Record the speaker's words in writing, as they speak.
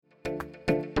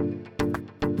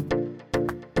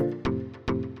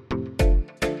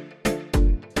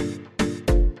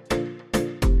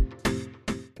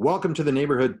Welcome to the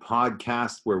Neighborhood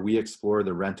Podcast, where we explore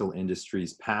the rental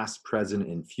industry's past, present,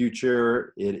 and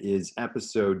future. It is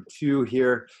episode 2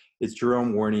 here. It's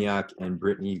Jerome Warniak and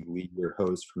Brittany Lee, your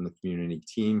host from the community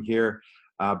team here.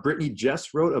 Brittany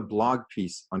just wrote a blog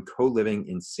piece on co-living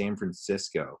in San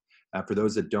Francisco. For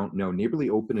those that don't know,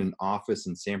 Neighborly opened an office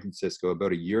in San Francisco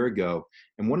about a year ago,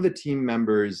 and one of the team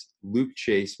members, Luke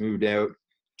Chase, moved out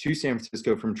to San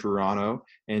Francisco from Toronto.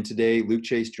 And today, Luke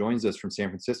Chase joins us from San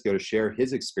Francisco to share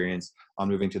his experience on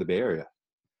moving to the Bay Area.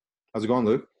 How's it going,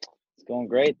 Luke? It's going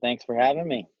great. Thanks for having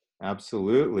me.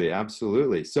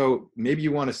 Absolutely. So maybe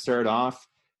you want to start off,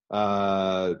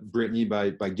 Brittany,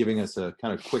 by giving us a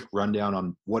kind of quick rundown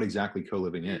on what exactly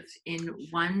co-living is. In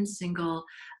one single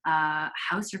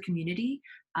house or community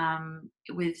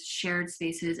with shared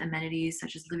spaces, amenities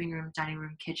such as living room, dining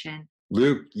room, kitchen.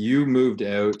 Luke, you moved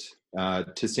out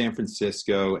to San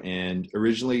Francisco and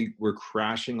originally were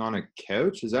crashing on a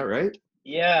couch. Is that right?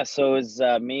 Yeah, so it was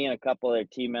me and a couple of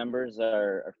team members.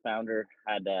 Our founder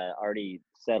had already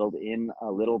settled in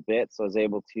a little bit, so I was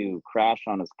able to crash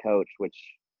on his couch, which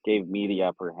gave me the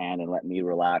upper hand and let me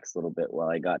relax a little bit while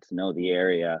I got to know the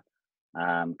area,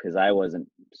 because I wasn't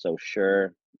so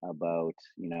sure about,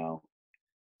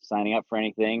 signing up for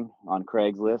anything on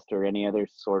Craigslist or any other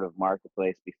sort of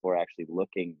marketplace before actually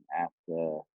looking at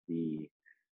the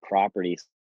properties.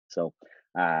 So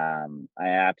I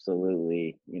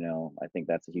absolutely, I think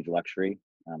that's a huge luxury,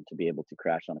 to be able to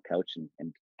crash on a couch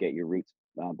and get your roots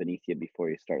beneath you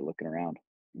before you start looking around.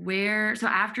 So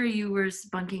after you were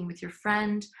bunking with your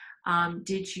friend,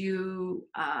 did you,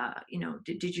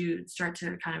 did you start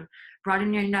to kind of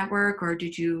broaden your network, or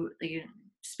did you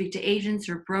speak to agents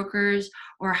or brokers,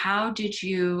 or how did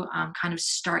you kind of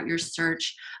start your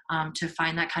search to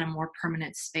find that kind of more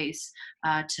permanent space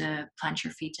to plant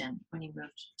your feet in when you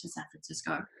moved to San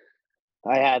Francisco?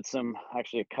 I had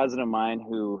actually a cousin of mine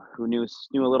who knew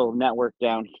a little network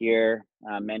down here,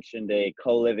 mentioned a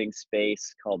co-living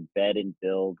space called Bed and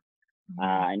Build.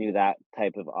 I knew that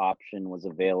type of option was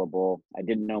available. I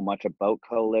didn't know much about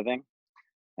co-living.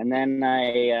 And then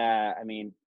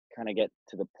kind of get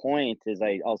to the point is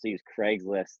I also used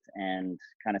Craigslist and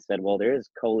kind of said, well, there is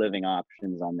co-living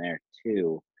options on there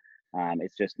too.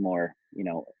 It's just more,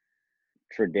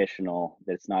 traditional.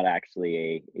 That's not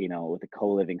actually with a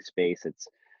co-living space. It's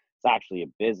actually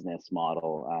a business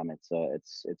model.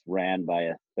 It's ran by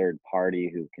a third party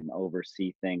who can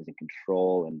oversee things and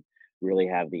control and really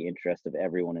have the interest of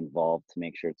everyone involved to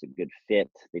make sure it's a good fit.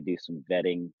 They do some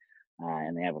vetting,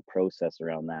 and they have a process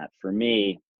around that. For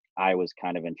me, I was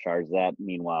kind of in charge of that.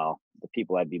 Meanwhile, the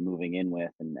people I'd be moving in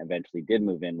with and eventually did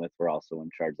move in with were also in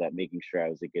charge of that, making sure I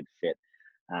was a good fit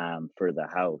for the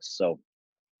house. So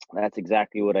that's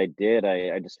exactly what I did.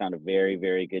 I just found a very,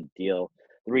 very good deal.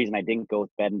 The reason I didn't go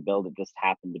with Bed and Build, it just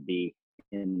happened to be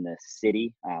in the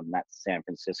city, that's San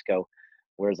Francisco,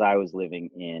 whereas I was living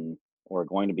in, or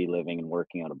going to be living and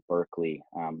working out of Berkeley,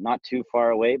 not too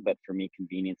far away, but for me,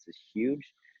 convenience is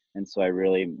huge. And so I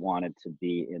really wanted to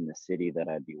be in the city that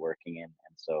I'd be working in.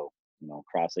 And so,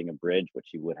 crossing a bridge, which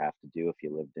you would have to do if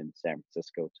you lived in San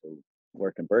Francisco to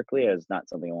work in Berkeley, is not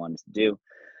something I wanted to do.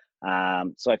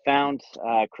 So I found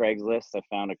Craigslist. I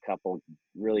found a couple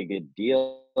really good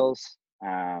deals,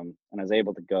 and I was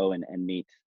able to go and meet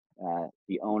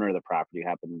the owner of the property, who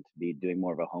happened to be doing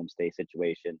more of a homestay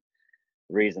situation.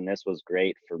 The reason this was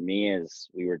great for me is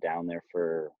we were down there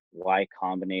for Y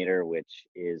Combinator, which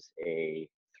is a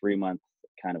 3-month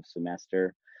kind of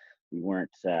semester. We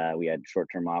weren't, we had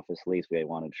short-term office lease. We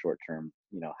wanted short-term,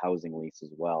 housing lease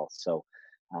as well. So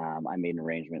I made an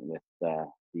arrangement with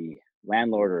the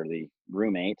landlord or the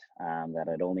roommate that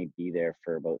I'd only be there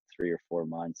for about 3 or 4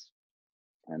 months,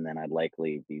 and then I'd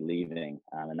likely be leaving.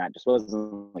 And that just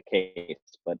wasn't the case.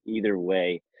 But either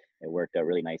way, it worked out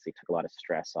really nicely. Took a lot of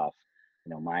stress off,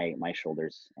 my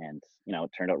shoulders, and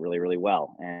it turned out really, really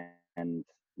well. And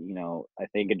I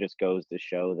think it just goes to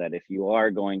show that if you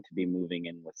are going to be moving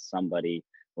in with somebody,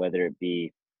 whether it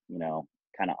be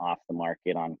kind of off the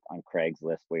market on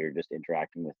Craigslist, where you're just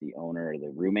interacting with the owner or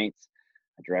the roommates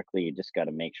directly, you just got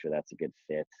to make sure that's a good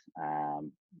fit.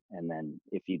 And then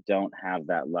if you don't have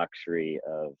that luxury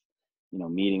of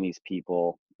meeting these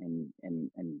people and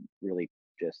really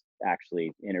just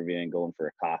actually interviewing, going for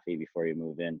a coffee before you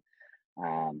move in,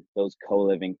 those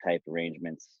co-living type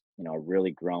arrangements are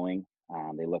really growing.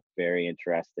 They look very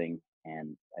interesting,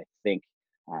 and I think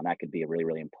that could be a really,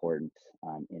 really important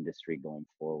industry going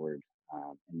forward,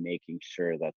 and making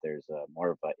sure that there's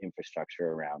more of an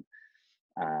infrastructure around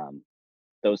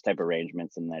those type of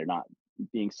arrangements, and they're not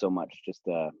being so much just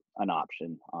an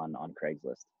option on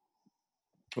Craigslist.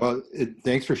 Well,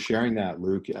 thanks for sharing that,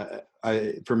 Luke.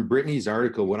 From Brittany's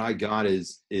article, what I got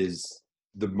is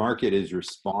the market is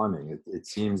responding. It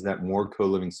seems that more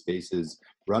co-living spaces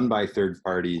run by third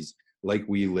parties like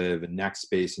We Live and Next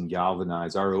Space and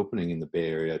Galvanize are opening in the Bay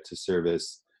Area to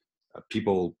service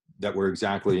people that were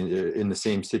exactly in the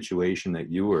same situation that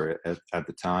you were at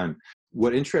the time.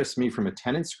 What interests me from a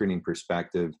tenant screening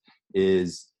perspective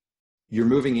is you're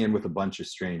moving in with a bunch of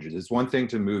strangers. It's one thing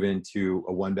to move into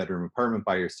a one-bedroom apartment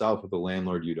by yourself with a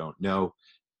landlord you don't know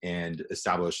and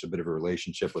establish a bit of a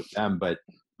relationship with them. But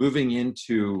moving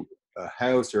into a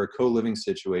house or a co-living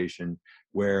situation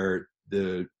where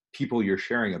the people you're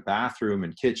sharing a bathroom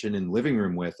and kitchen and living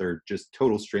room with are just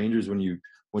total strangers when you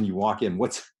walk in,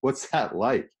 what's that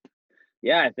like?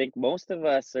 Yeah, I think most of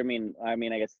us, I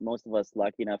guess most of us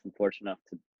lucky enough and fortunate enough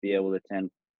to be able to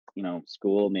attend,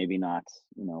 school, maybe not,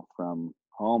 from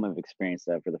home, have experienced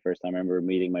that for the first time. I remember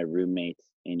meeting my roommates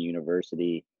in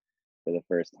university for the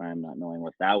first time, not knowing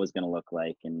what that was going to look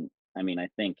like. And I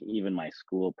think even my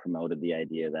school promoted the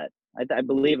idea that I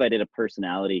believe I did a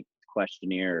personality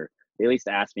questionnaire. They at least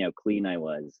asked me how clean I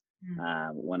was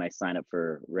when I signed up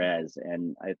for res.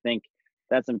 And I think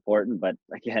that's important. But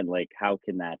again, like, how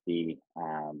can that be,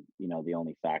 the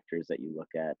only factors that you look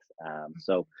at?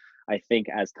 So I think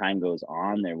as time goes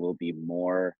on, there will be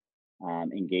more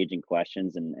engaging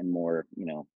questions and more,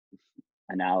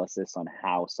 analysis on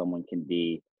how someone can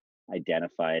be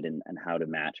identified and how to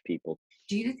match people.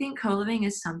 Do you think co-living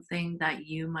is something that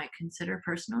you might consider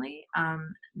personally,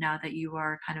 now that you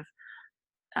are kind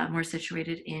of more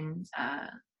situated in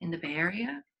the Bay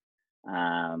Area?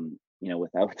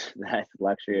 Without that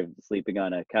luxury of sleeping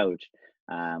on a couch,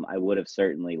 I would have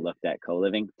certainly looked at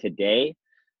co-living. Today,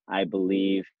 I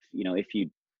believe, if you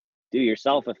do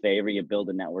yourself a favor, you build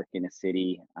a network in a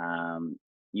city,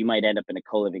 you might end up in a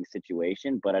co-living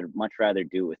situation, but I'd much rather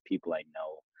do it with people I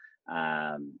know.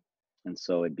 And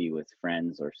so it'd be with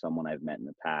friends or someone I've met in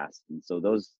the past. And so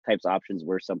those types of options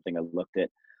were something I looked at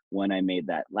when I made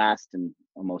that last and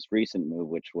most recent move,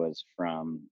 which was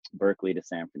from Berkeley to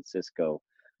San Francisco.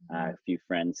 A few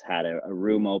friends had a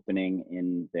room opening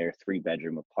in their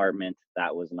 3-bedroom apartment.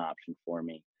 That was an option for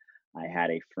me. I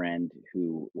had a friend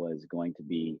who was going to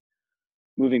be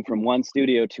moving from one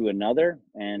studio to another,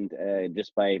 and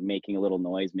just by making a little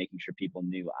noise, making sure people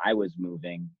knew I was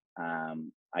moving,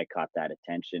 I caught that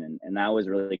attention, and that was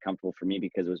really comfortable for me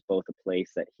because it was both a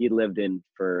place that he lived in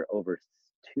for over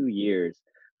 2 years,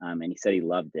 and he said he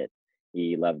loved it.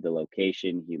 He loved the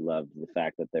location. He loved the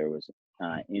fact that there was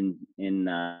in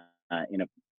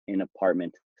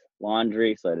apartment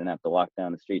laundry, so I didn't have to walk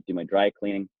down the street do my dry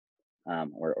cleaning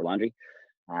or laundry.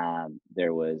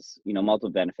 There was, multiple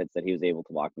benefits that he was able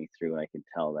to walk me through, and I could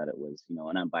tell that it was,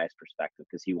 an unbiased perspective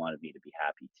because he wanted me to be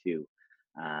happy too.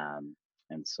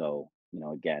 And so,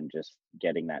 again, just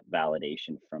getting that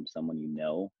validation from someone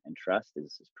and trust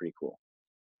is pretty cool.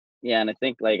 Yeah, and I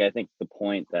think the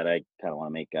point that I kind of want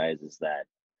to make, guys, is that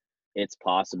it's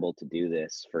possible to do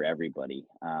this for everybody.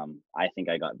 I think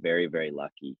I got very, very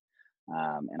lucky,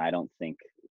 and I don't think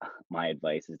my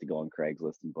advice is to go on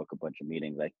Craigslist and book a bunch of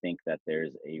meetings. I think that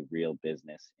there's a real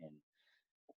business in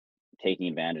taking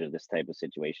advantage of this type of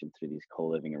situation through these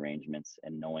co-living arrangements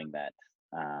and knowing that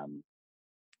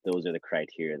those are the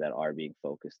criteria that are being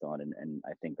focused on. And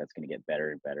I think that's going to get better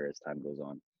and better as time goes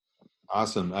on.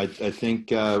 Awesome. I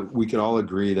think we could all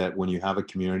agree that when you have a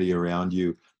community around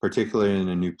you, particularly in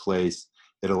a new place,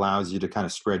 it allows you to kind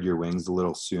of spread your wings a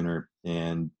little sooner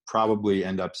and probably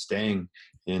end up staying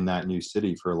in that new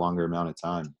city for a longer amount of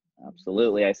time.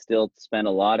 Absolutely. I still spend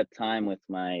a lot of time with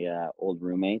my old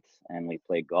roommates, and we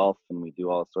play golf and we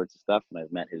do all sorts of stuff. And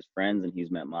I've met his friends and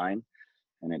he's met mine.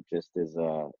 And it just is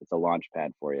it's a launch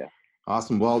pad for you.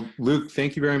 Awesome. Well, Luke,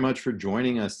 thank you very much for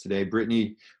joining us today.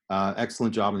 Brittany,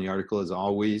 excellent job in the article as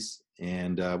always.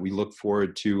 And we look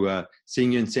forward to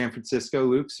seeing you in San Francisco,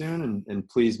 Luke, soon. And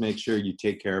please make sure you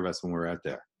take care of us when we're out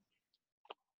there.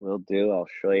 Will do. I'll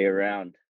show you around.